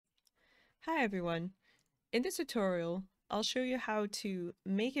Hi everyone. In this tutorial, I'll show you how to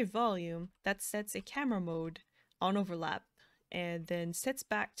make a volume that sets a camera mode on overlap and then sets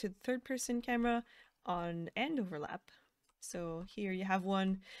back to the third person camera on end overlap. So here you have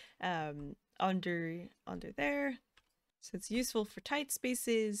one under there. So it's useful for tight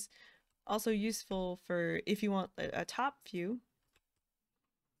spaces, also useful for if you want a top view,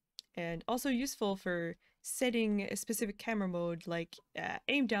 and also useful for setting a specific camera mode like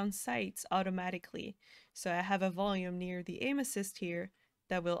aim down sights automatically. So I have a volume near the aim assist here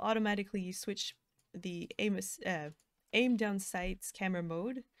that will automatically switch the aim down sights camera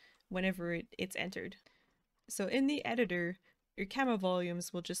mode whenever it's entered. So in the editor, your camera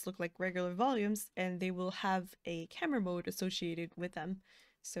volumes will just look like regular volumes and they will have a camera mode associated with them.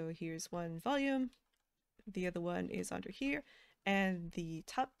 So here's one volume, the other one is under here, and the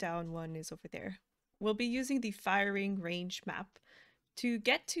top down one is over there. We'll be using the firing range map. To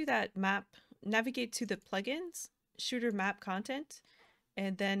get to that map, navigate to the plugins, shooter map content,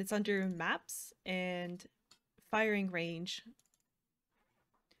 and then it's under maps and firing range.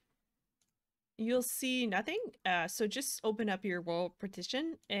 You'll see nothing, so just open up your world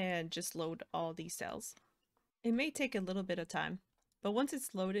partition and just load all these cells. It may take a little bit of time, but once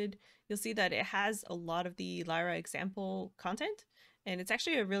it's loaded, you'll see that it has a lot of the Lyra example content, and it's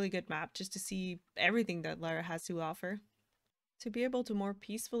actually a really good map just to see everything that Lyra has to offer. To be able to more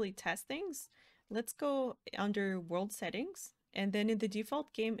peacefully test things, let's go under world settings, and then in the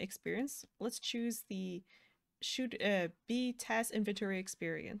default game experience, let's choose the B test inventory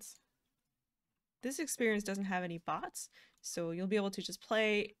experience. This experience doesn't have any bots, so you'll be able to just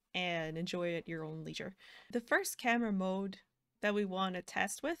play and enjoy at your own leisure. The first camera mode that we want to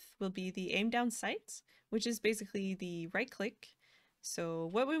test with will be the aim down sights, which is basically the right click. So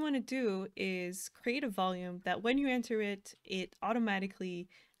what we want to do is create a volume that when you enter it, it automatically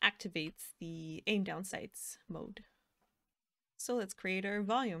activates the aim down sights mode. So let's create our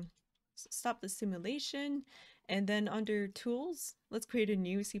volume. Stop the simulation, and then under tools, let's create a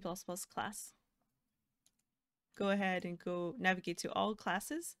new C++ class. Go ahead and go navigate to all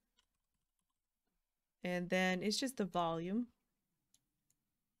classes, and then it's just the volume,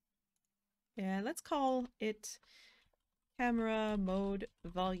 and let's call it camera mode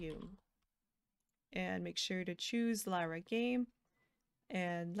volume, and make sure to choose Lyra game,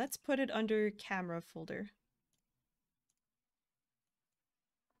 and let's put it under camera folder.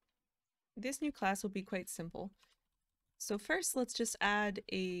 This new class will be quite simple. So first, let's just add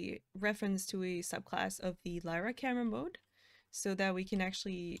a reference to a subclass of the Lyra camera mode so that we can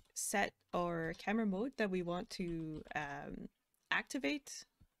actually set our camera mode that we want to activate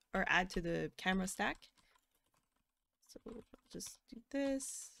or add to the camera stack. So I'll just do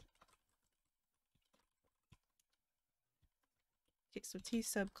this. Okay, so T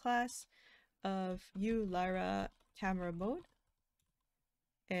subclass of U Lyra camera mode.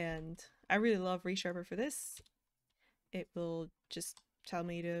 And I really love ReSharper for this. It will just tell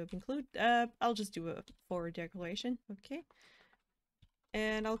me to include, I'll just do a forward declaration, okay?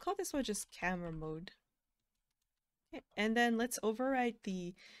 And I'll call this one just camera mode. Okay. And then let's override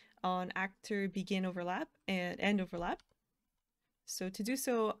the on actor begin overlap and end overlap. So to do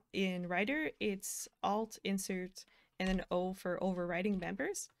so in writer, it's Alt insert and then O for overriding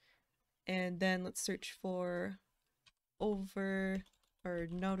members. And then let's search for over or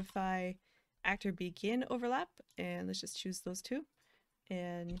notify actor begin overlap, and let's just choose those two,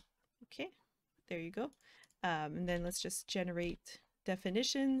 and okay, there you go. And then let's just generate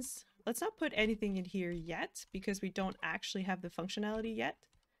definitions. Let's not put anything in here yet because we don't actually have the functionality yet.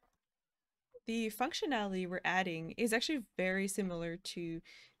 The functionality we're adding is actually very similar to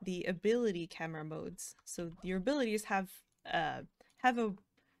the ability camera modes. So your abilities have a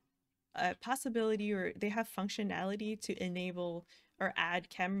possibility, or they have functionality to enable or add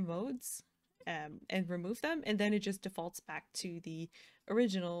camera modes and remove them, and then it just defaults back to the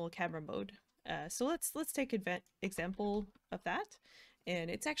original camera mode. So let's take example of that, and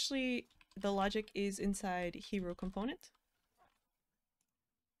it's actually the logic is inside hero component.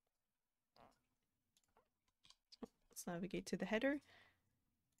 Let's navigate to the header,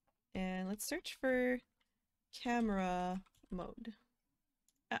 and let's search for camera mode.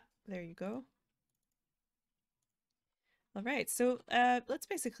 Ah, there you go. All right, so let's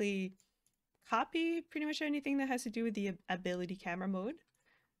basically copy pretty much anything that has to do with the ability camera mode.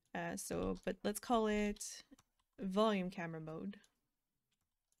 But let's call it volume camera mode.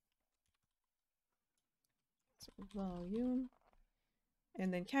 So volume,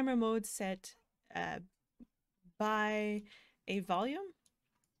 and then camera mode set by a volume,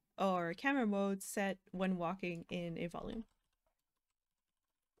 or camera mode set when walking in a volume.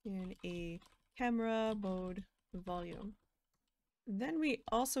 in a camera mode volume. Then we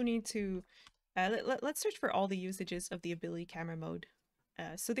also need to let's search for all the usages of the ability camera mode.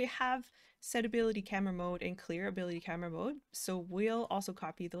 So they have set ability camera mode and clear ability camera mode, so we'll also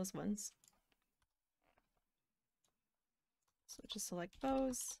copy those ones. So just select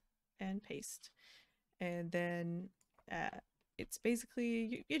those and paste. And then it's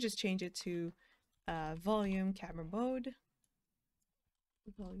basically, you just change it to volume camera mode,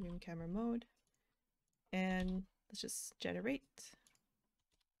 and let's just generate.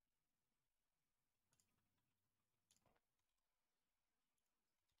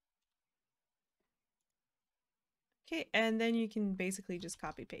 Okay, and then you can basically just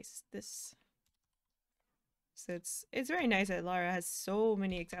copy paste this. So it's very nice that Lyra has so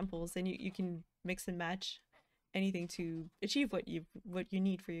many examples, and you can mix and match anything to achieve what you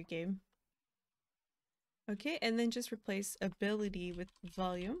need for your game. Okay, and then just replace ability with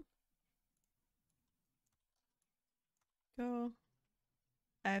volume. Go.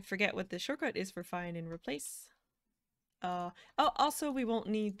 I forget what the shortcut is for find and replace. Oh, also we won't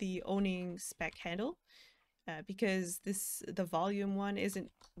need the owning spec handle because the volume one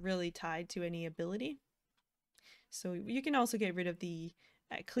isn't really tied to any ability. So you can also get rid of the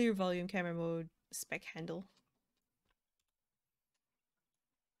clear volume camera mode spec handle.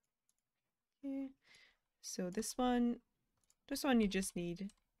 Okay. So this one you just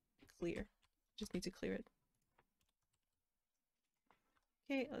need clear. Just need to clear it.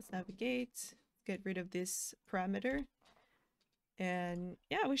 Okay, let's navigate, get rid of this parameter. And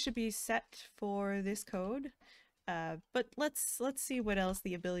yeah, we should be set for this code. But let's see what else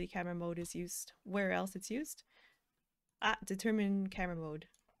the ability camera mode is used. Where else it's used? Determine camera mode.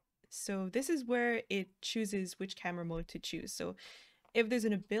 So this is where it chooses which camera mode to choose. So if there's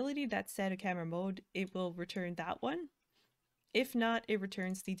an ability that's set a camera mode, it will return that one. If not, it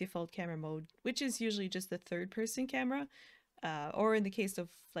returns the default camera mode, which is usually just the third-person camera. Or in the case of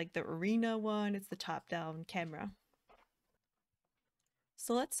like the arena one, it's the top-down camera.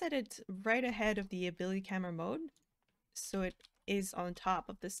 So let's set it right ahead of the ability camera mode, so it is on top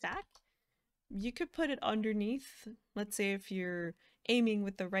of the stack. You could put it underneath. Let's say if you're aiming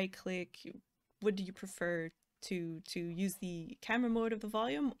with the right click, would you prefer to use the camera mode of the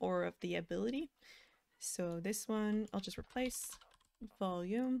volume or of the ability? So this one, I'll just replace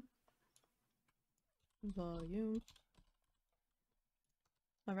volume.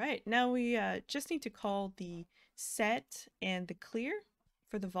 All right, now we just need to call the set and the clear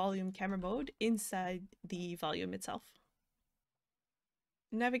for the volume camera mode inside the volume itself.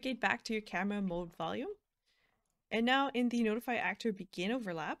 Navigate back to your camera mode volume. And now in the notify actor begin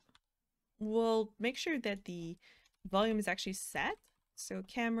overlap, we'll make sure that the volume is actually set. So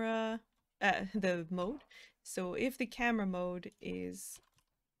camera, the mode. So if the camera mode is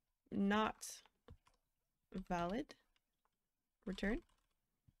not valid, return.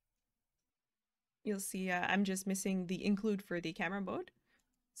 You'll see I'm just missing the include for the camera mode.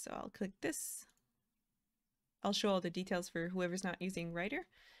 So I'll click this. I'll show all the details for whoever's not using Writer.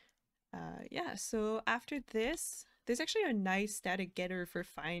 Yeah, so after this, there's actually a nice static getter for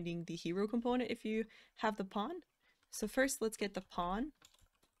finding the hero component if you have the pawn. So first, let's get the pawn.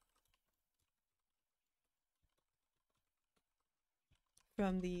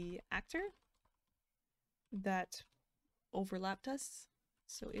 From the actor that overlapped us.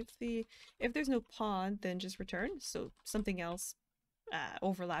 So if there's no pawn, then just return. So something else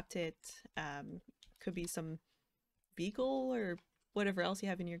overlapped it. Could be some vehicle or whatever else you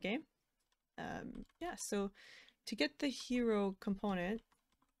have in your game. Yeah, so to get the hero component,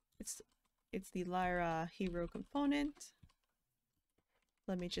 it's the Lyra hero component.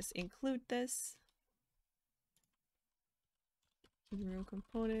 Let me just include this. Hero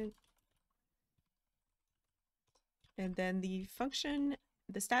component. And then the function,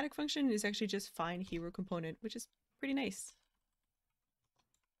 the static function is actually just find hero component, which is pretty nice.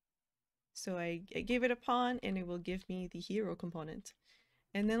 So I gave it a pawn and it will give me the hero component.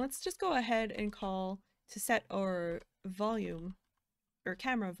 And then let's just go ahead and call to set our volume or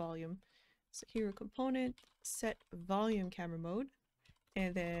camera volume. So hero component, set volume camera mode,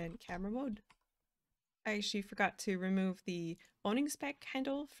 and then camera mode. I actually forgot to remove the owning spec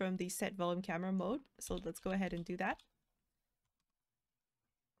handle from the set volume camera mode. So let's go ahead and do that.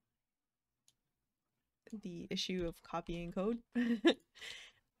 The issue of copying code.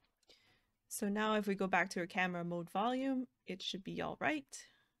 So now if we go back to our camera mode volume, it should be all right.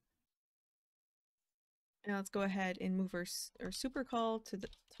 Now let's go ahead and move our super call to the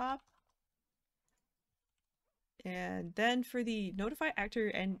top. And then for the notify actor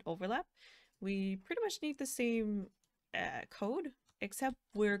and overlap, we pretty much need the same code. except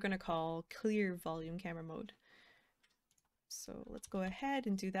we're going to call clear volume camera mode. So let's go ahead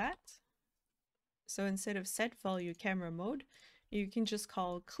and do that. So instead of set volume camera mode, you can just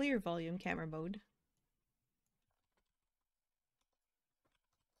call clear volume camera mode.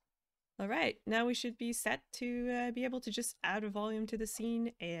 All right, now we should be set to be able to just add a volume to the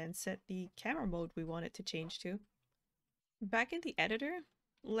scene and set the camera mode we want it to change to. Back in the editor,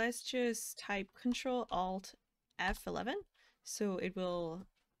 let's just type Control Alt F11 so it will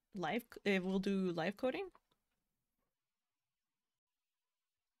do live coding.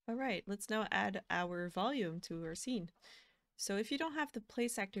 All right, let's now add our volume to our scene. So if you don't have the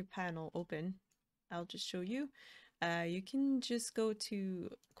place actor panel open, I'll just show you. You can just go to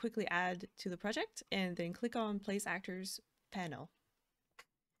quickly add to the project and then click on place actors panel.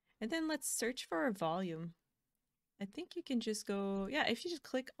 And then let's search for our volume. I think you can just go, yeah, if you just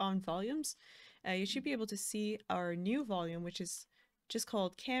click on volumes, you should be able to see our new volume, which is just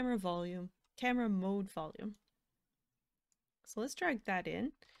called camera mode volume. So let's drag that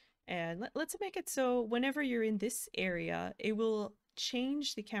in and let's make it so whenever you're in this area, it will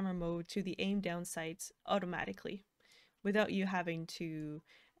change the camera mode to the aim down sights automatically without you having to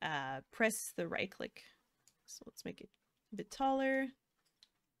press the right click. So let's make it a bit taller.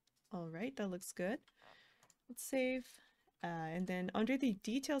 All right, that looks good. Let's save. And then under the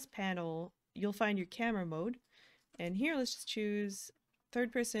details panel, you'll find your camera mode. And here, let's just choose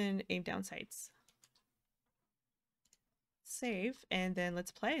third person aim down sights. Save, and then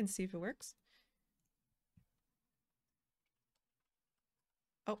let's play and see if it works.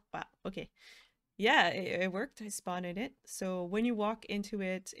 Oh, wow. Okay. Yeah, it worked. I spawned in it. So when you walk into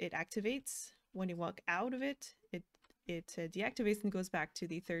it, it activates. When you walk out of it, it deactivates and goes back to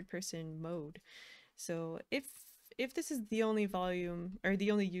the third person mode. So if this is the only volume or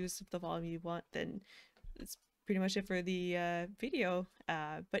the only use of the volume you want, then it's pretty much it for the video.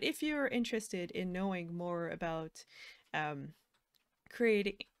 But if you're interested in knowing more about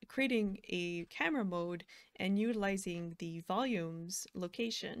creating a camera mode and utilizing the volumes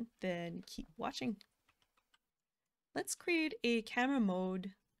location, then keep watching. Let's create a camera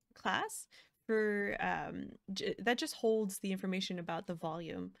mode class for that just holds the information about the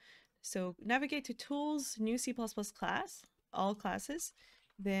volume. So navigate to Tools, New C++ Class, All Classes,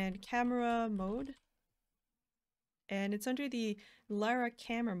 then Camera Mode, and it's under the Lyra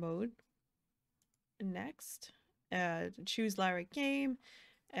Camera Mode. Next, choose Lyra Game,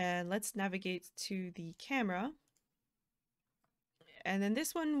 and let's navigate to the camera. And then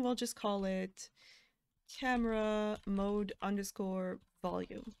this one, we'll just call it Camera Mode _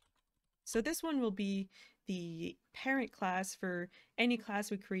 Volume. So this one will be the parent class for any class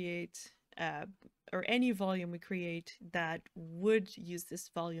we create or any volume we create that would use this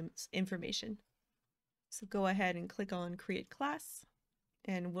volume's information. So go ahead and click on Create Class,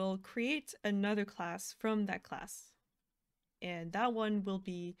 and we'll create another class from that class. And that one will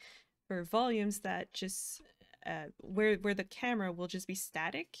be for volumes that just where the camera will just be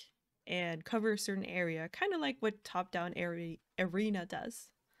static and cover a certain area, kind of like what top-down arena does.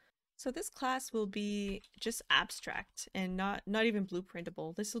 So this class will be just abstract and not even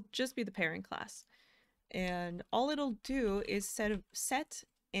blueprintable. This will just be the parent class. And all it'll do is set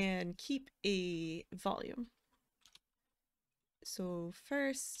and keep a volume. So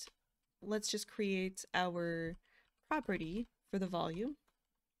first, let's just create our property for the volume.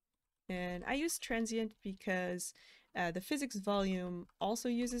 And I use transient because the physics volume also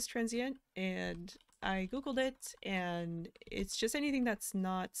uses transient, and I googled it, and it's just anything that's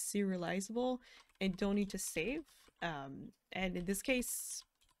not serializable and don't need to save. And in this case,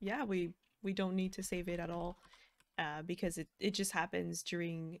 yeah, we don't need to save it at all because it just happens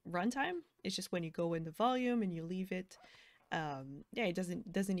during runtime. It's just when you go in the volume and you leave it. Yeah, it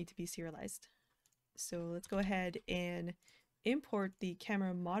doesn't need to be serialized. So let's go ahead and import the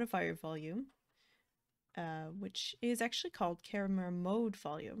camera modifier volume, which is actually called camera mode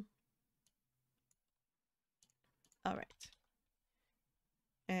volume. All right.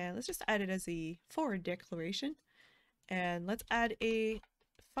 And let's just add it as a forward declaration. And let's add a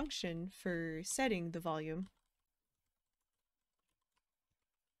function for setting the volume.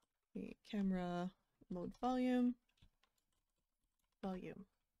 Okay, camera mode volume.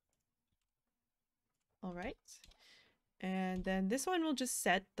 All right. And then this one will just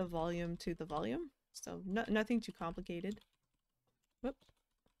set the volume to the volume. So nothing too complicated. Whoop.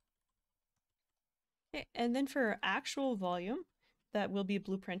 Okay, and then for our actual volume that will be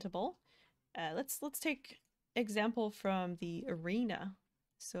blueprintable, let's take example from the arena.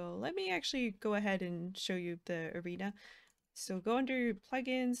 So let me actually go ahead and show you the arena. So go under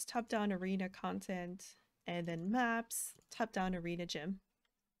plugins, top-down arena content, and then maps, top-down arena gym.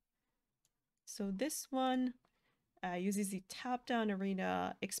 So this one uses the top-down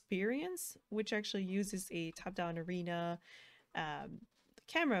arena experience, which actually uses a top-down arena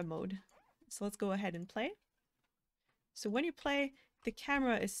camera mode. So let's go ahead and play. So when you play, the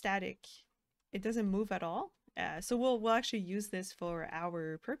camera is static. It doesn't move at all. So we'll actually use this for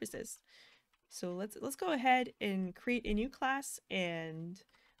our purposes. So let's go ahead and create a new class and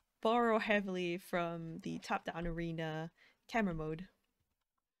borrow heavily from the top-down arena camera mode.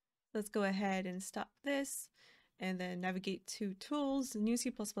 Let's go ahead and stop this and then navigate to tools, new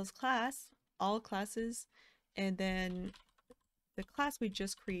C++ class, all classes, and then the class we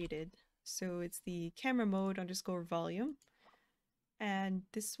just created. So it's the camera mode underscore volume. And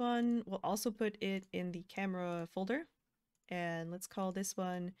this one, we'll also put it in the camera folder. And let's call this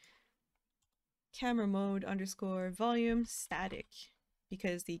one camera mode underscore volume static,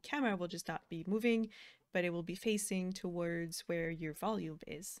 because the camera will just not be moving, but it will be facing towards where your volume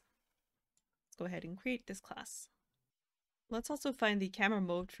is. Let's go ahead and create this class. Let's also find the camera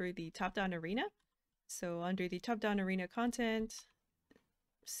mode for the top-down arena. So under the top-down arena content,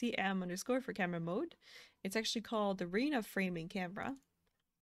 cm underscore for camera mode. It's actually called arena framing camera.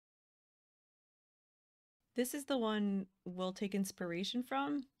 This is the one we'll take inspiration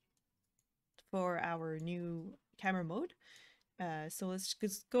from for our new camera mode. So let's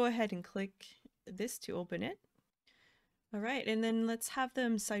just go ahead and click this to open it. All right, and then let's have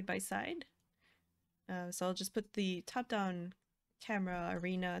them side by side. So I'll just put the top-down camera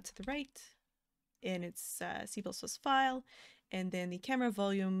arena to the right in its C++ file, and then the camera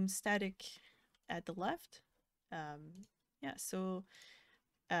volume static at the left. Yeah, so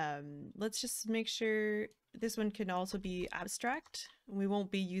let's just make sure this one can also be abstract. We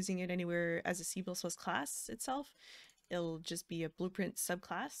won't be using it anywhere as a C++ class itself. It'll just be a blueprint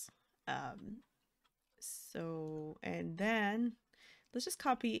subclass. And then let's just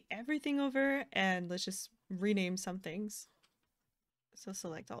copy everything over and let's just rename some things. So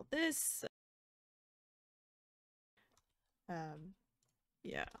select all this.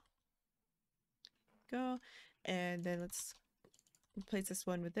 Yeah. Go. And then let's replace this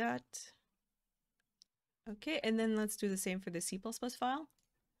one with that. Okay, and then let's do the same for the C++ file.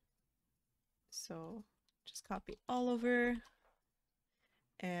 So just copy all over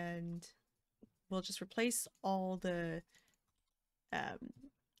and we'll just replace all the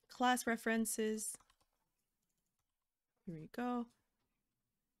class references. Here we go.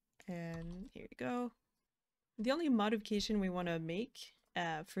 And here we go. The only modification we want to make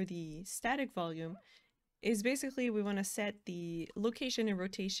for the static volume is basically we want to set the location and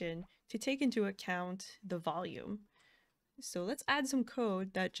rotation to take into account the volume. So let's add some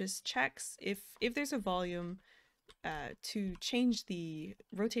code that just checks if there's a volume to change the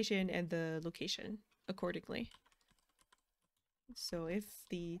rotation and the location accordingly. So if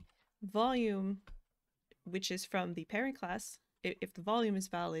the volume, which is from the parent class, if the volume is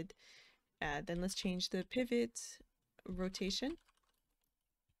valid, then let's change the pivot rotation.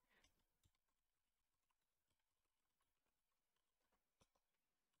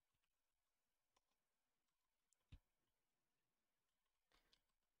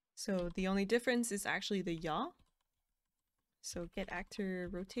 So the only difference is actually the yaw. So get actor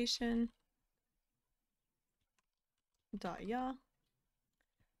rotation dot yaw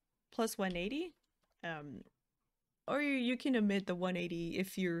plus 180. Or you can omit the 180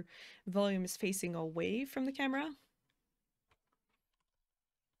 if your volume is facing away from the camera.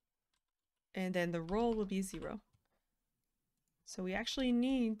 And then the roll will be 0. So we actually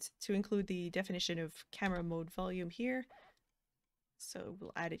need to include the definition of camera mode volume here. So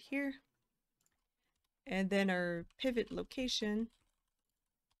we'll add it here. And then our pivot location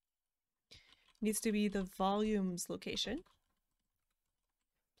needs to be the volume's location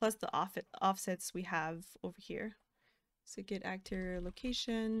plus the offsets we have over here. So get actor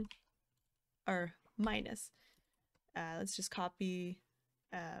location or minus. Let's just copy.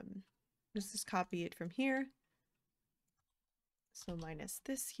 Let's just copy it from here. So minus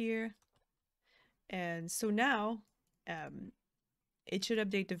this here. And so now it should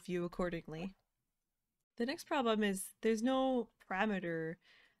update the view accordingly. The next problem is there's no parameter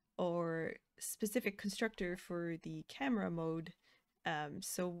or specific constructor for the camera mode.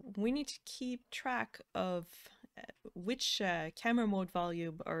 So we need to keep track of which camera mode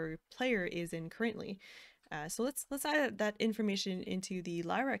volume our player is in currently. So let's add that information into the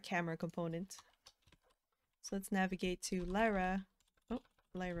Lyra camera component. So let's navigate to Lyra. Oh,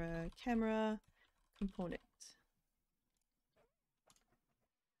 Lyra camera component.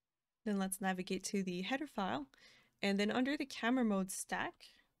 Then let's navigate to the header file, and then under the camera mode stack,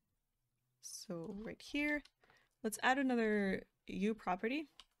 So right here, let's add another U property.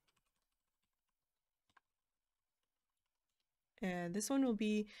 And this one will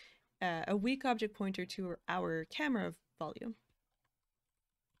be a weak object pointer to our camera volume.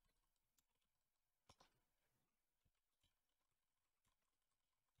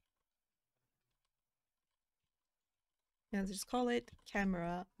 And let's just call it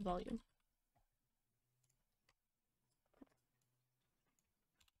camera volume.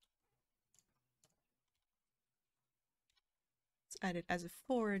 Let's add it as a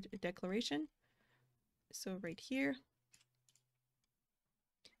forward declaration. So right here.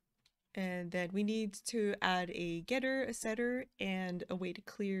 And then we need to add a getter, a setter, and a way to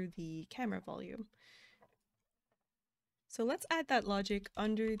clear the camera volume. So let's add that logic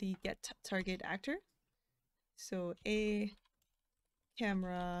under the get target actor. So a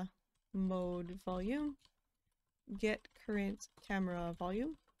camera mode volume, get current camera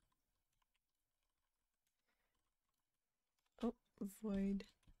volume. Oh, void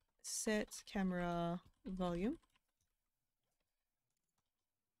set camera volume.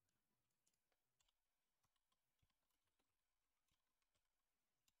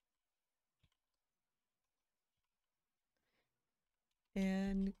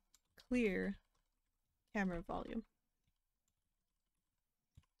 And clear camera volume.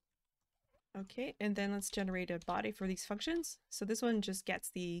 Okay, and then let's generate a body for these functions. So this one just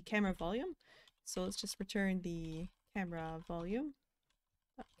gets the camera volume. So let's just return the camera volume.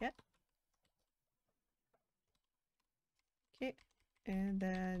 Get. Okay, and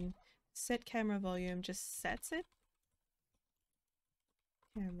then set camera volume just sets it.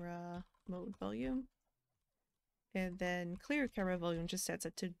 Camera mode volume. And then clear camera volume just sets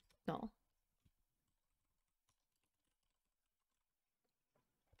it to null.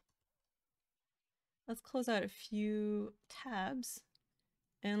 Let's close out a few tabs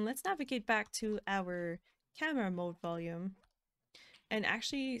and let's navigate back to our camera mode volume and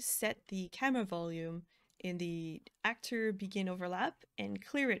actually set the camera volume in the actor begin overlap and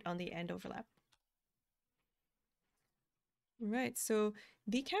clear it on the end overlap. Right, so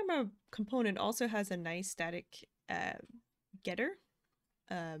the camera component also has a nice static getter.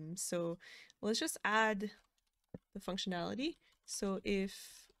 So let's just add the functionality. So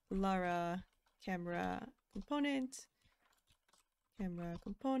if Lyra camera component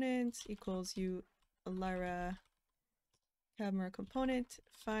equals you Lyra camera component,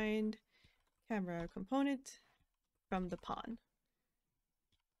 find camera component from the pawn.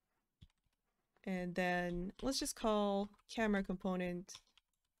 And then let's just call camera component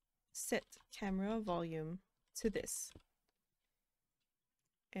set camera volume to this.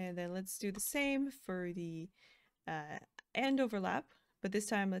 And then let's do the same for the end overlap, but this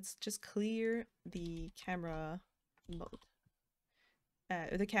time let's just clear the camera mode,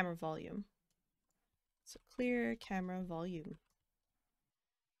 the camera volume. So clear camera volume.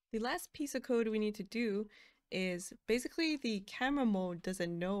 The last piece of code we need to do is basically the camera mode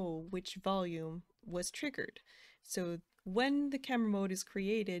doesn't know which volume was triggered. So when the camera mode is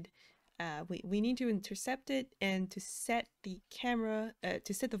created, we need to intercept it and to set the camera,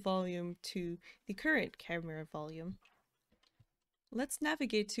 to set the volume to the current camera volume. Let's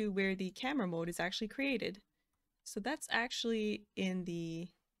navigate to where the camera mode is actually created. So that's actually in the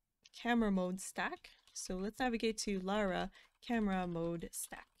camera mode stack. So let's navigate to Lyra camera mode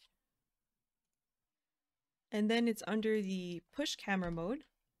stack. And then it's under the push camera mode.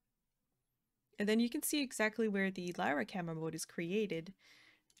 And then you can see exactly where the Lyra camera mode is created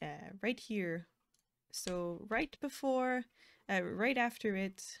right here. So right before, right after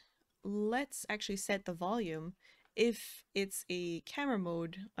it, let's actually set the volume if it's a camera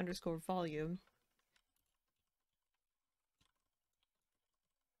mode underscore volume.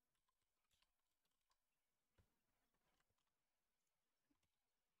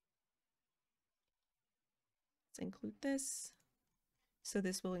 Let's include this. So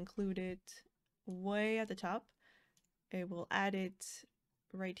this will include it way at the top. It will add it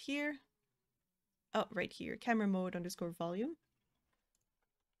right here. Oh, right here, camera mode underscore volume.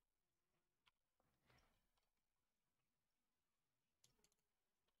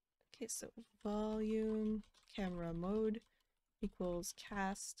 Okay, so volume camera mode equals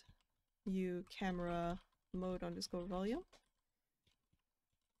cast u camera mode underscore volume.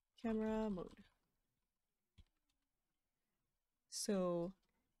 Camera mode. So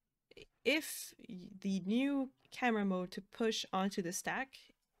if the new camera mode to push onto the stack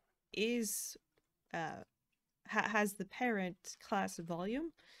is has the parent class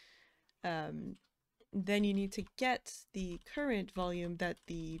volume, then you need to get the current volume that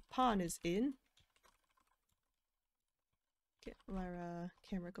the pawn is in. Get Lyra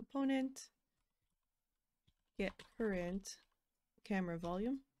camera component, get current camera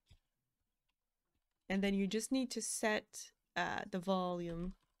volume, and then you just need to set the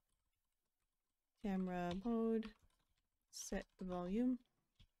volume. Camera mode, set the volume,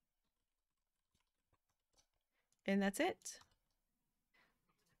 and that's it.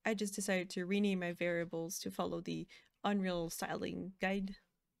 I just decided to rename my variables to follow the Unreal styling guide.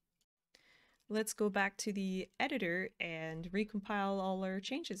 Let's go back to the editor and recompile all our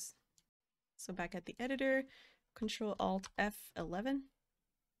changes. So back at the editor, Control Alt F11.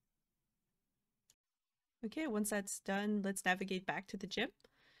 Okay, once that's done, let's navigate back to the gym.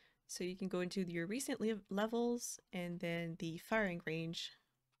 So you can go into your recent levels and then the firing range,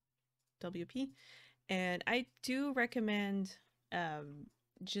 WP. And I do recommend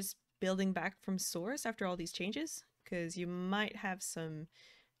just building back from source after all these changes, because you might have some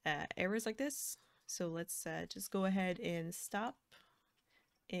errors like this. So let's just go ahead and stop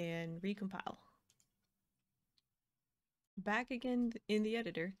and recompile. Back again in the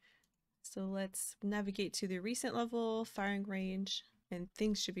editor. So let's navigate to the recent level, firing range, and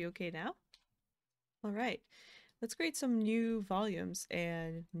things should be okay now. All right, let's create some new volumes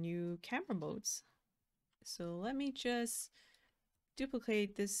and new camera modes. So let me just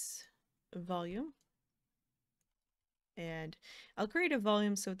duplicate this volume, and I'll create a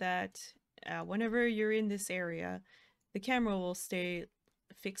volume so that whenever you're in this area, the camera will stay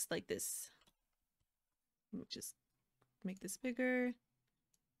fixed like this. Let me just make this bigger.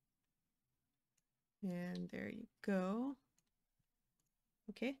 And there you go.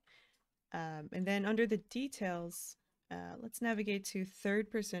 Okay. And then under the details, let's navigate to third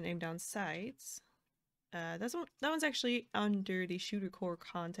person aim down sights. That one's actually under the shooter core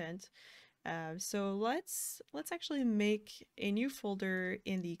content. So let's actually make a new folder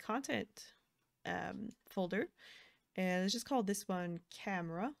in the content folder, and let's just call this one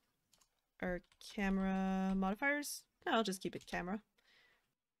camera, or camera modifiers. No, I'll just keep it camera.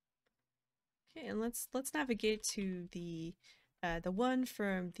 Okay, and let's navigate to the one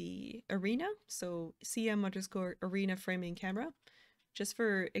from the arena. So CM_arena framing camera, just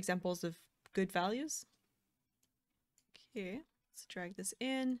for examples of good values. Okay, let's drag this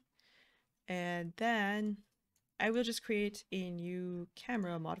in, and then I will just create a new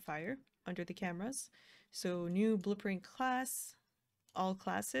camera modifier under the cameras. So new blueprint class, all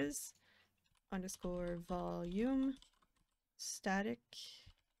classes, underscore volume, static.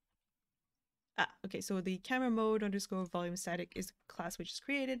 Okay, so the camera mode underscore volume static is a class we just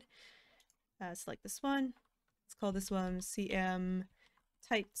created. Select this one. Let's call this one CM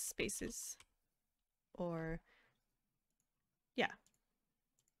tight spaces, or yeah.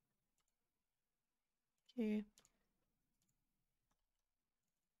 Okay.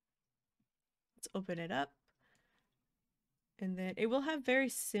 Let's open it up. And then it will have very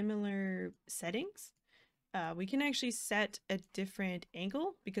similar settings. We can actually set a different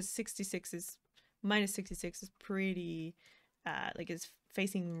angle, because 66 is minus 66 is pretty like it's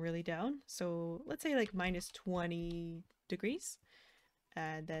facing really down. So let's say like minus 20 degrees.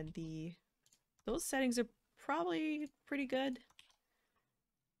 And then those settings are probably pretty good.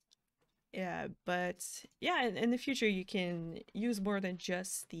 Yeah, but yeah, in the future you can use more than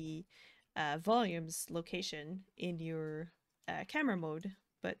just the volumes location in your camera mode,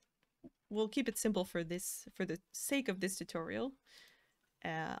 but we'll keep it simple for the sake of this tutorial.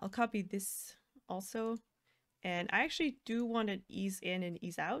 I'll copy this also, and I actually do want to ease in and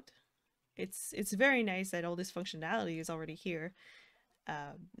ease out. It's very nice that all this functionality is already here.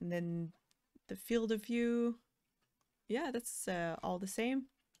 And then the field of view, yeah, that's all the same.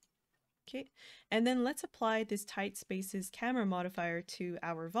 Okay, and then let's apply this tight spaces camera modifier to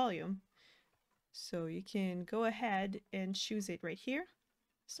our volume. So you can go ahead and choose it right here.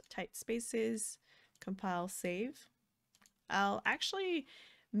 So tight spaces, compile, save. I'll actually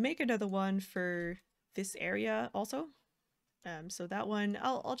make another one for this area also. So that one,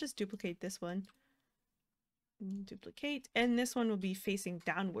 I'll just duplicate this one. Duplicate, and this one will be facing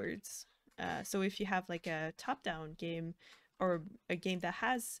downwards. So if you have like a top-down game, or a game that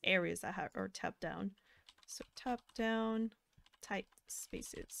has areas that are top-down, so top-down, tight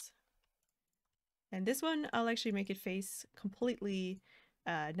spaces. And this one, I'll actually make it face completely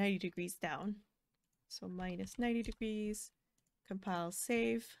 90 degrees down. So minus 90 degrees, compile,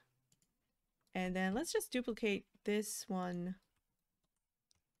 save. And then let's just duplicate this one.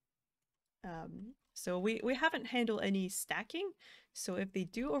 So we haven't handled any stacking. So if they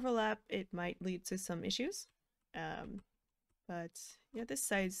do overlap, it might lead to some issues. But yeah, this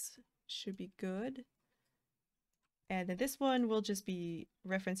size should be good. And then this one will just be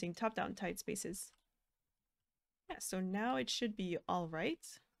referencing top-down tight spaces. Yeah, so now it should be all right.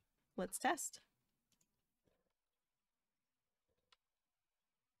 Let's test.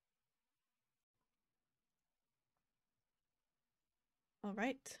 All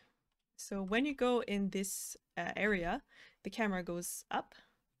right. So when you go in this area, the camera goes up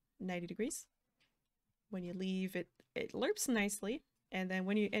 90 degrees. When you leave, it lerps nicely. And then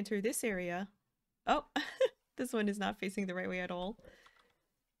when you enter this area, oh, this one is not facing the right way at all.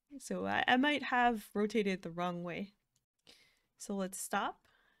 So I might have rotated the wrong way. So let's stop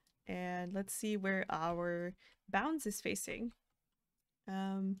and let's see where our bounds is facing.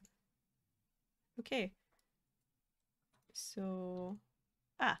 Okay. So,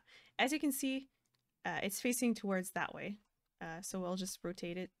 as you can see, it's facing towards that way. So I'll just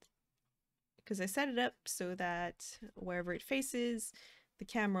rotate it because I set it up so that wherever it faces, the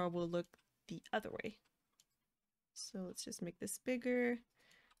camera will look the other way. So let's just make this bigger.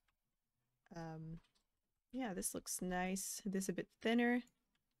 Yeah, this looks nice. This a bit thinner.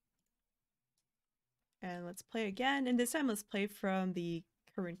 And let's play again. And this time let's play from the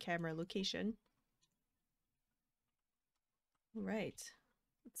current camera location. All right,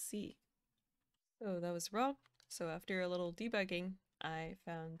 let's see. So that was wrong. So after a little debugging, I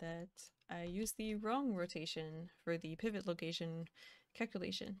found that I used the wrong rotation for the pivot location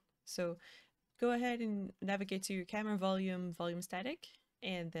calculation. So go ahead and navigate to your camera volume, volume static,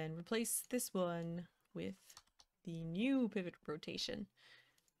 and then replace this one with the new pivot rotation.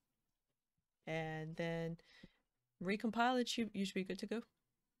 And then recompile it, you should be good to go.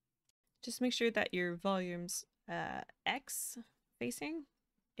 Just make sure that your volume's X facing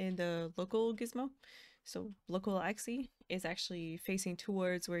in the local gizmo. So local axis is actually facing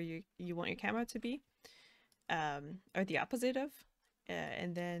towards where you want your camera to be, or the opposite of.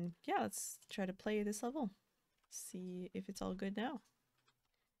 And then, yeah, let's try to play this level. See if it's all good now.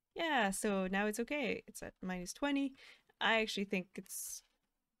 Yeah, so now it's okay. It's at -20. I actually think it's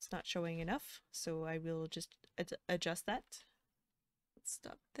not showing enough, so I will just adjust that. Let's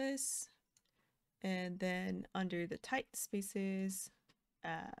stop this. And then under the tight spaces,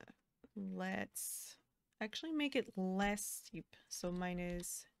 let's actually make it less steep. So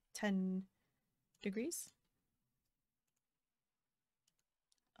 -10 degrees.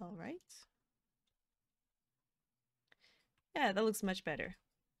 All right. Yeah, that looks much better.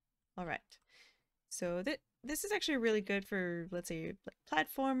 All right. So this is actually really good for, let's say,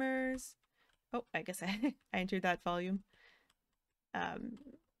 platformers. Oh, I guess I entered that volume.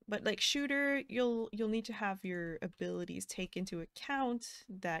 But like shooter, you'll need to have your abilities take into account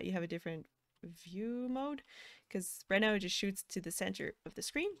that you have a different view mode, because right now it just shoots to the center of the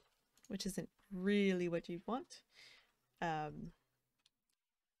screen, which isn't really what you'd want.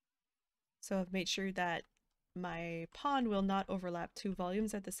 So I've made sure that my pawn will not overlap two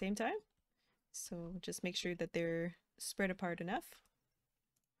volumes at the same time. So just make sure that they're spread apart enough.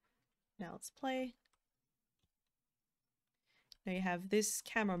 Now let's play. Now you have this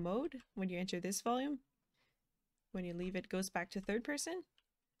camera mode when you enter this volume. When you leave it, goes back to third person.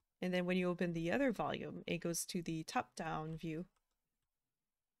 And then when you open the other volume, it goes to the top-down view.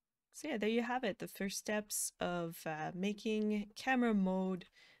 So yeah, there you have it. The first steps of making camera mode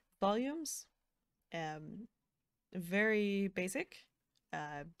volumes. Very basic.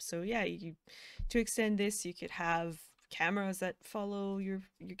 So yeah, to extend this, you could have cameras that follow your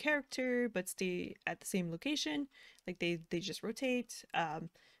character but stay at the same location, like they just rotate.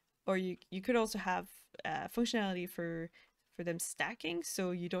 Or you could also have functionality for them stacking,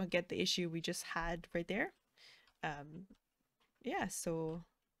 so you don't get the issue we just had right there. Yeah, so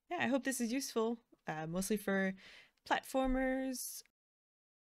yeah, I hope this is useful, mostly for platformers.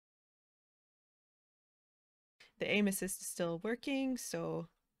 The aim assist is still working, so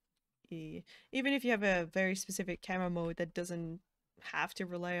even if you have a very specific camera mode that doesn't have to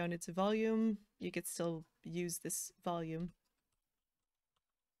rely on its volume, you could still use this volume.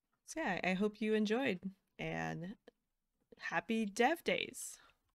 So yeah, I hope you enjoyed, and happy dev days!